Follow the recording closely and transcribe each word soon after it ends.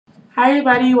Hi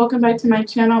everybody, welcome back to my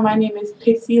channel. My name is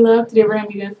Pixie Love. Today we're going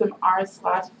to be doing some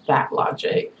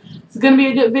r/FatLogic. It's going to be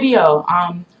a good video.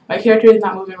 My character is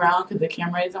not moving around because the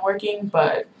camera isn't working,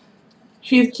 but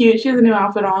she's cute. She has a new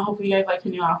outfit on. Hopefully you guys like her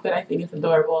new outfit. I think it's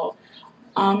adorable.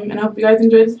 And I hope you guys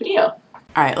enjoy this video.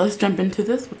 Alright, let's jump into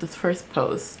this with this first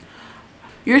post.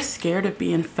 You're scared of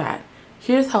being fat.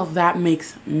 Here's how that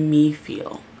makes me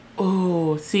feel.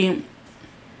 Oh, see,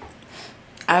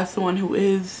 as someone who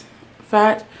is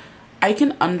fat, I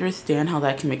can understand how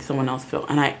that can make someone else feel,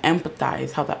 and I empathize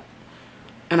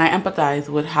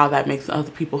with how that makes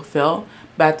other people feel.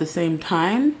 But at the same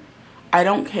time, I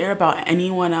don't care about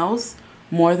anyone else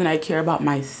more than I care about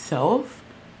myself.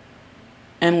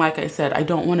 And like I said, I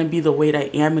don't want to be the weight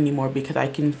I am anymore because I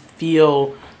can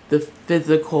feel the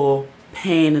physical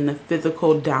pain and the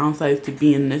physical downsides to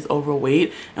being this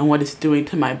overweight and what it's doing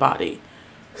to my body.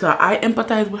 So I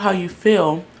empathize with how you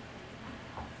feel.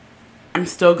 I'm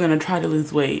still gonna try to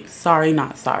lose weight. Sorry,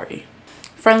 not sorry.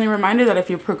 Friendly reminder that if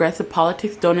your progressive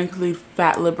politics don't include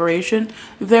fat liberation,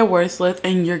 they're worthless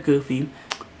and you're goofy.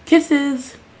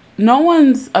 Kisses. No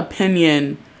one's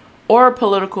opinion or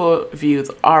political views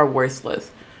are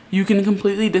worthless. You can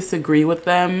completely disagree with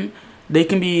them. They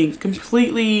can be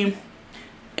completely,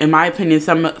 in my opinion,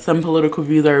 some political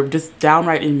views are just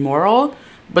downright immoral,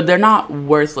 but they're not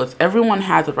worthless. Everyone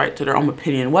has a right to their own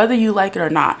opinion, whether you like it or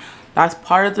not. That's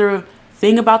part of the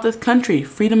thing about this country,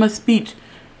 freedom of speech.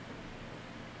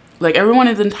 Like, everyone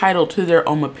is entitled to their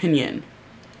own opinion.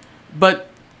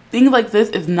 But things like this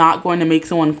is not going to make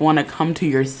someone want to come to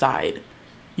your side.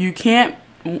 You can't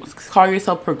call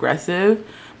yourself progressive,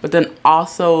 but then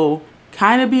also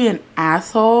kind of be an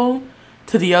asshole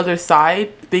to the other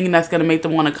side, thinking that's going to make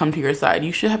them want to come to your side.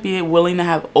 You should be willing to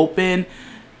have open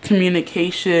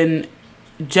communication,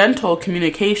 gentle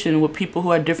communication with people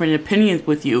who have different opinions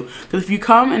with you. Because if you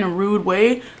come in a rude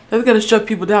way, that's going to shut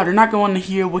people down. They're not going to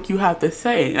hear what you have to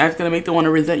say. And that's going to make them want to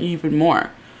resent you even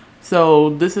more. So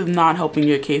this is not helping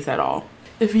your case at all.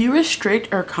 If you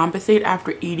restrict or compensate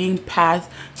after eating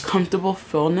past comfortable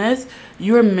fullness,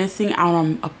 you are missing out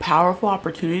on a powerful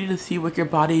opportunity to see what your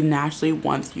body naturally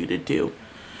wants you to do.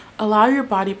 Allow your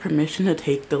body permission to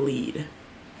take the lead.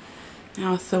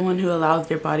 Now, someone who allows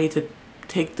their body to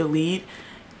take the lead,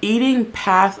 eating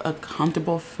past a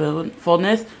comfortable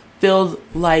fullness feels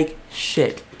like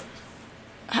shit.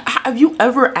 Have you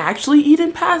ever actually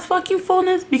eaten past fucking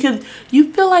fullness? Because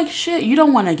you feel like shit. You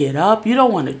don't want to get up. You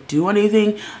don't want to do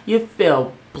anything. You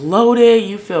feel bloated.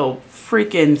 You feel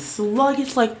freaking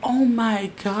sluggish. Like, oh my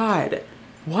God.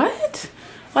 What?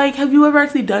 Like, have you ever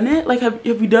actually done it? Like, have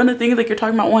you done the things like you're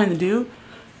talking about wanting to do?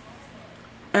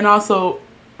 And also,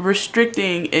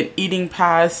 restricting and eating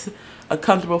past a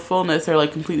comfortable fullness are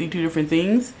like completely two different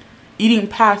things. Eating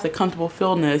past a comfortable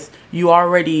fullness, you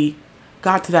already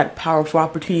got to that powerful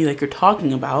opportunity like you're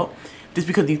talking about. Just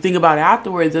because you think about it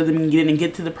afterwards doesn't mean you didn't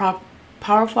get to the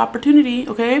powerful opportunity,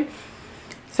 okay?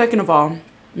 Second of all,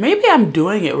 maybe I'm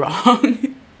doing it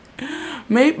wrong.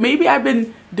 Maybe I've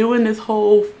been doing this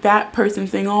whole fat person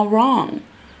thing all wrong.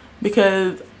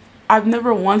 Because I've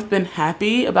never once been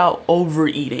happy about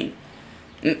overeating.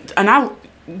 And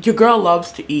your girl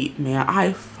loves to eat, man.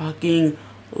 I fucking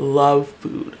love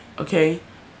food, okay?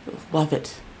 Love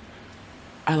it.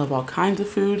 I love all kinds of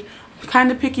food. I'm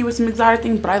kind of picky with some exotic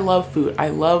things, but I love food. I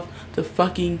love to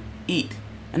fucking eat.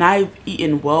 And I've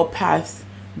eaten well past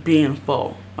being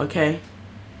full, okay?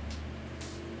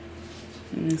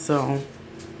 So,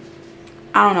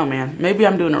 I don't know, man. Maybe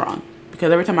I'm doing it wrong.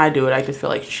 Because every time I do it, I just feel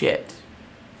like shit.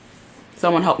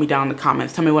 Someone help me down in the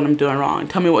comments. Tell me what I'm doing wrong.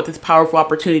 Tell me what this powerful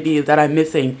opportunity is that I'm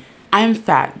missing. I'm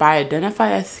fat, but I identify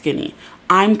as skinny.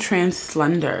 I'm trans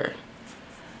slender.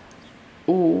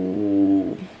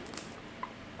 Ooh.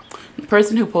 The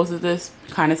person who posted this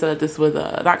kind of said that this was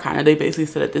they basically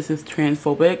said that this is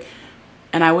transphobic.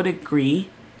 And I would agree.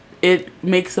 It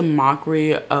makes a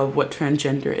mockery of what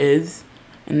transgender is.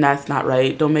 And that's not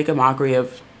right. Don't make a mockery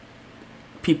of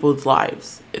people's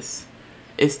lives. It's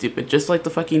stupid. Just like the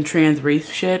fucking trans race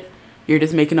shit, you're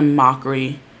just making a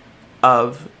mockery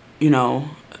of, you know,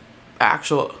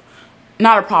 actual,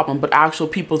 not a problem, but actual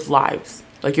people's lives.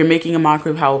 Like, you're making a mockery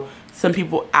of how some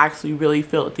people actually really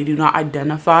feel that they do not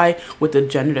identify with the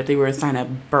gender that they were assigned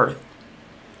at birth.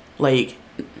 Like,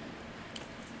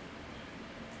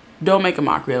 don't make a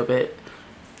mockery of it.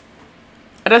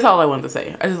 That's all I wanted to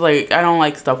say. I don't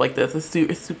like stuff like this.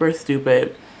 It's super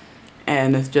stupid.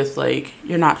 And it's just like,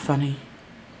 you're not funny.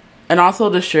 And also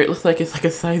the shirt looks like it's like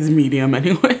a size medium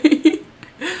anyway.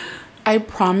 I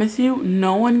promise you,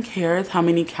 no one cares how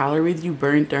many calories you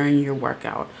burn during your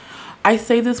workout. I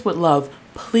say this with love.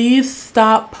 please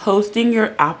stop posting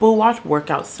your Apple Watch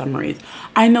workout summaries.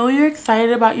 I know you're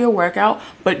excited about your workout,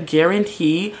 but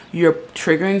guarantee you're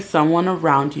triggering someone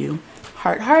around you.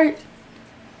 Heart, heart.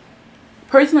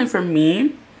 Personally, for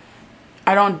me,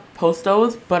 I don't post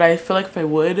those, but I feel like if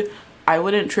I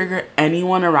wouldn't trigger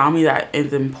anyone around me that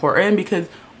is important, because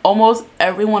almost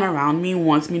everyone around me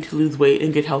wants me to lose weight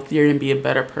and get healthier and be a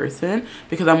better person,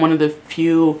 because I'm one of the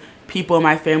few people in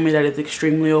my family that is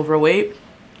extremely overweight.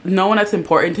 No one that's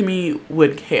important to me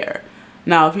would care.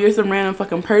 Now, if you're some random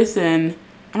fucking person,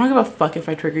 I don't give a fuck if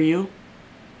I trigger you.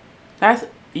 That's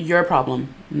your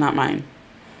problem, not mine.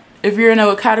 If you're in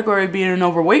a category of being an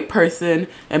overweight person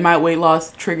and my weight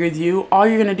loss triggers you, all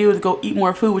you're going to do is go eat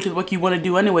more food, which is what you want to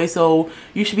do anyway. So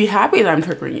you should be happy that I'm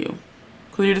triggering you,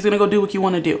 because you're just going to go do what you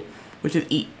want to do, which is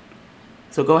eat.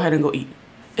 So go ahead and go eat.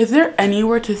 Is there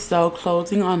anywhere to sell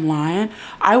clothing online?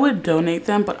 I would donate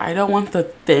them, but I don't want the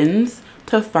thins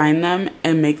to find them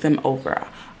and make them over.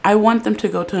 I want them to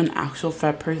go to an actual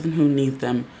fat person who needs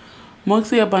them.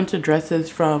 Mostly a bunch of dresses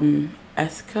from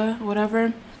Eska,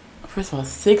 whatever. First of all,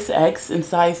 6X in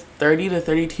size 30 to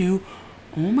 32.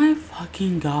 Oh my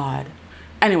fucking god.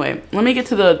 Anyway, let me get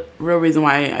to the real reason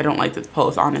why I don't like this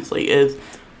post, honestly, is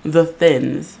the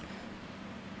thins.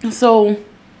 So,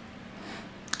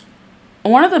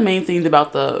 one of the main things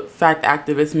about the fat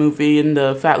activist movie and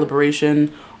the fat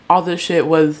liberation, all this shit,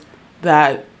 was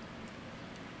that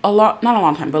not a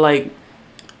long time, but like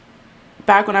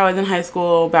back when I was in high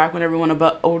school, back when everyone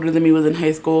older than me was in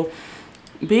high school,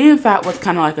 being fat was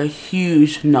kind of like a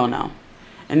huge no-no,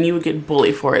 and you would get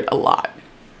bullied for it a lot.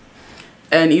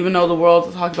 And even though the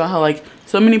world talked about how like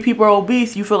so many people are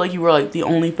obese, you feel like you were like the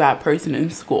only fat person in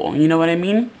school, you know what I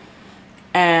mean?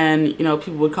 And you know,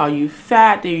 people would call you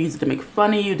fat, they used to make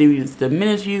fun of you, they used to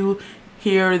diminish you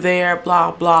here, there, blah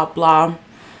blah blah.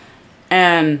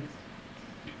 And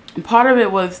part of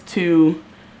it was to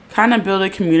kind of build a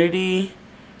community,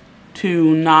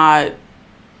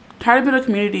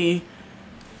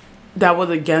 that was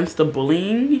against the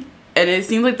bullying. And it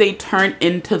seems like they turned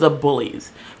into the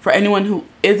bullies. For anyone who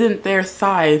isn't their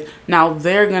size, now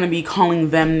they're going to be calling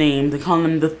them names and calling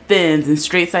them the thins and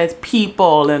straight size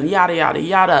people and yada yada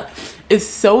yada. It's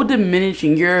so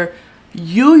diminishing.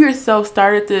 You yourself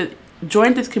started to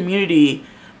join this community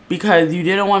because you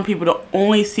didn't want people to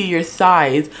only see your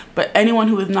size, but anyone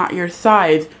who is not your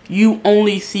size, you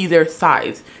only see their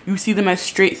size. You see them as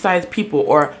straight size people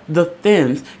or the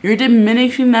thins. You're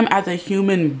diminishing them as a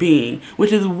human being,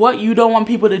 which is what you don't want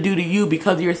people to do to you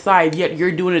because of your size, yet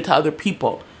you're doing it to other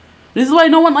people. This is why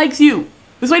no one likes you.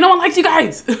 This is why no one likes you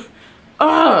guys.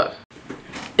 Ugh.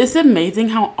 It's amazing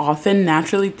how often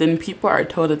naturally thin people are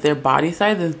told that their body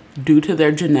size is due to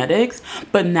their genetics,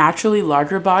 but naturally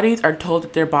larger bodies are told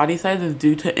that their body size is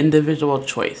due to individual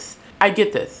choice. I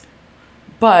get this,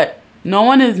 but no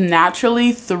one is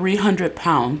naturally 300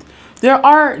 pounds. There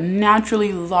are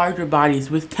naturally larger bodies,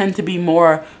 which tend to be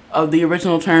more of the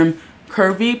original term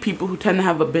curvy, people who tend to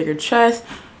have a bigger chest,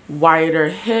 wider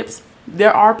hips.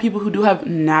 There are people who do have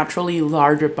naturally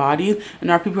larger bodies, and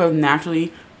there are people who have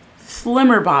naturally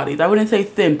slimmer bodies. I wouldn't say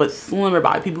thin, but slimmer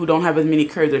body. People who don't have as many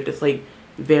curves, they're just like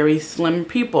very slim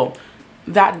people.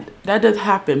 That does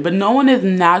happen, but no one is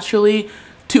naturally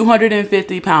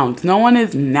 250 pounds. No one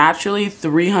is naturally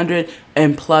 300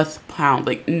 and plus pounds.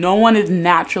 Like, no one is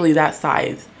naturally that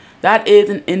size. That is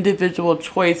an individual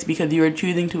choice because you are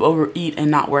choosing to overeat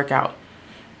and not work out.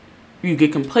 You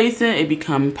get complacent, it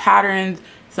becomes patterns.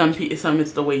 Some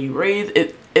it's the way you raise.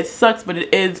 It sucks, but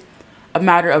it is a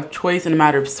matter of choice and a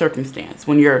matter of circumstance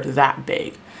when you're that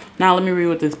big. Now let me read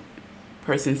what this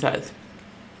person says.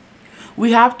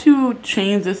 We have to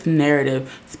change this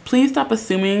narrative. Please stop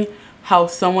assuming how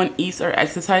someone eats or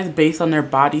exercises based on their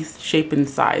body shape and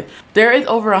size. There is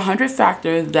over 100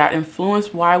 factors that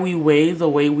influence why we weigh the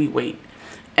way we weigh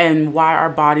and why our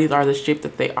bodies are the shape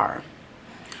that they are.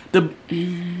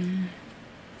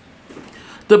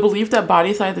 The belief that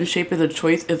body size and shape is a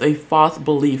choice is a false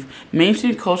belief.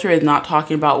 Mainstream culture is not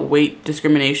talking about weight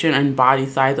discrimination and body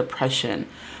size oppression.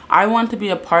 I want to be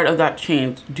a part of that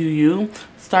change. Do you?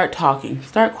 Start talking.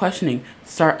 Start questioning.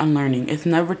 Start unlearning. It's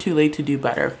never too late to do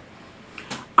better.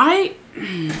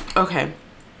 Okay.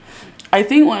 I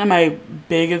think one of my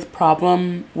biggest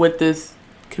problem with this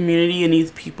community and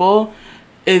these people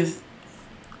is,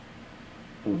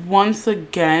 once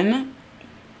again,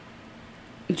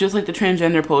 just like the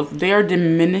transgender post, they are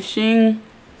diminishing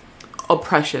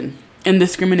oppression and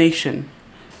discrimination.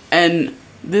 And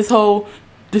this whole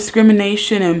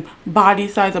discrimination and body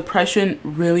size oppression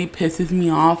really pisses me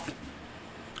off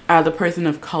as a person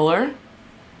of color,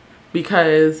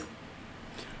 because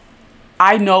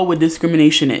I know what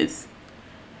discrimination is.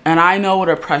 and I know what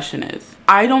oppression is.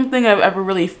 I don't think I've ever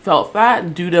really felt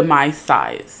that due to my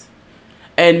size.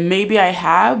 And maybe I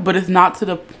have, but it's not to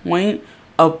the point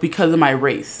of because of my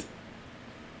race.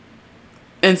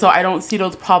 And so I don't see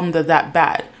those problems as that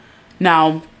bad.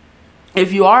 Now,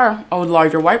 if you are a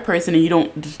larger white person and you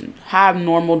don't have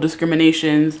normal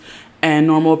discriminations and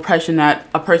normal oppression that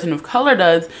a person of color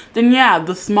does, then yeah,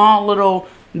 the small little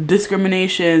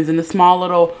discriminations and the small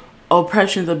little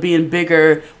oppressions of being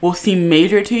bigger will seem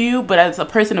major to you. But as a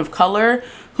person of color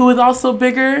who is also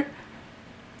bigger,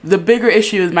 the bigger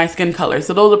issue is my skin color.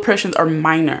 So those oppressions are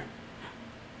minor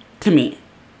to me.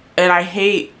 And I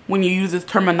hate when you use this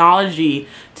terminology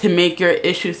to make your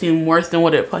issue seem worse than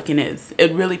what it fucking is.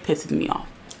 It really pisses me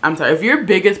off. I'm sorry, if your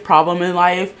biggest problem in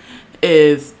life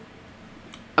is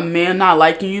a man not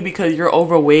liking you because you're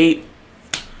overweight,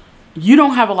 you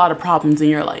don't have a lot of problems in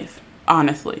your life,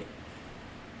 honestly.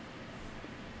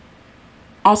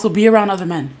 Also, be around other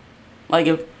men. Like,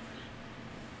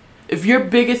 if your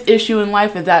biggest issue in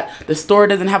life is that the store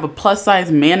doesn't have a plus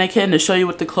size mannequin to show you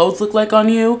what the clothes look like on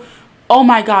you, oh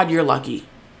my God, you're lucky.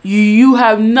 You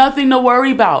have nothing to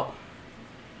worry about.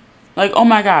 Like, oh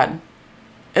my God.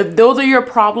 If those are your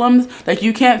problems, like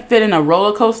you can't fit in a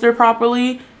roller coaster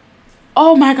properly,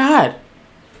 oh my God.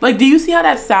 Like, do you see how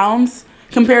that sounds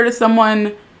compared to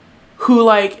someone who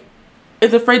like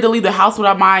is afraid to leave the house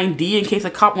without my ID in case a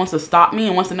cop wants to stop me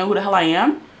and wants to know who the hell I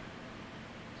am?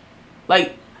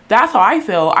 Like, that's how I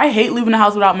feel. I hate leaving the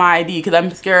house without my ID because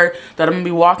I'm scared that I'm going to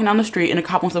be walking down the street and a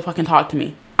cop wants to fucking talk to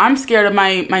me. I'm scared of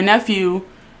my nephew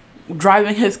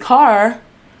driving his car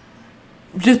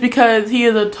just because he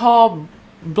is a tall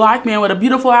black man with a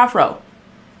beautiful afro.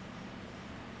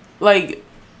 Like,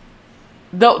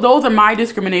 those are my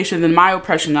discriminations and my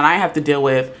oppression that I have to deal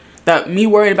with. That me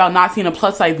worried about not seeing a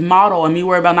plus size model and me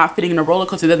worried about not fitting in a roller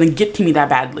coaster doesn't get to me that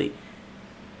badly.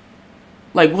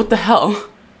 Like, what the hell?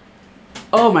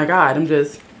 Oh my God, I'm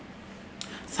just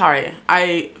sorry.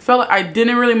 I felt like I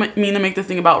didn't really mean to make this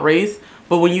thing about race,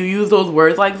 but when you use those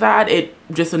words like that, it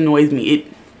just annoys me.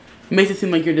 It makes it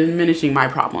seem like you're diminishing my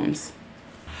problems.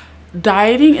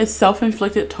 Dieting is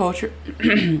self-inflicted torture.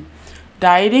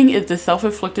 Dieting is the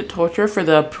self-inflicted torture for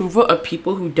the approval of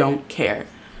people who don't care.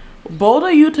 Bold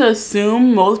of you to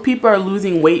assume most people are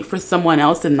losing weight for someone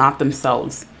else and not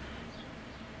themselves.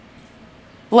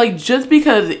 Like, just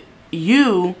because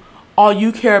all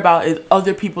you care about is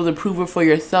other people's approval for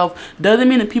yourself doesn't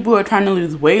mean that people who are trying to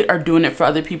lose weight are doing it for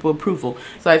other people's approval.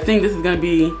 So I think this is going to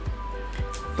be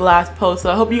the last post.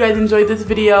 So I hope you guys enjoyed this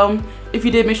video. If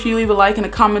you did, make sure you leave a like and a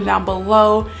comment down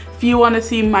below. If you want to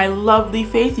see my lovely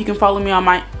face, you can follow me on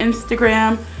my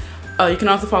Instagram. You can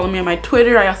also follow me on my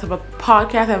Twitter. I also have a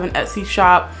podcast. I have an Etsy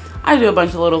shop. I do a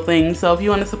bunch of little things. So if you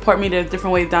want to support me, there's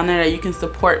different ways down there that you can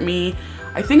support me.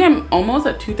 I think I'm almost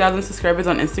at 2,000 subscribers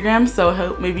on Instagram.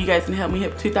 So maybe you guys can help me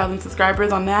hit 2,000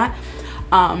 subscribers on that.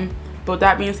 But with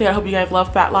that being said, I hope you guys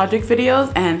love FatLogic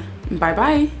videos. And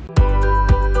bye-bye.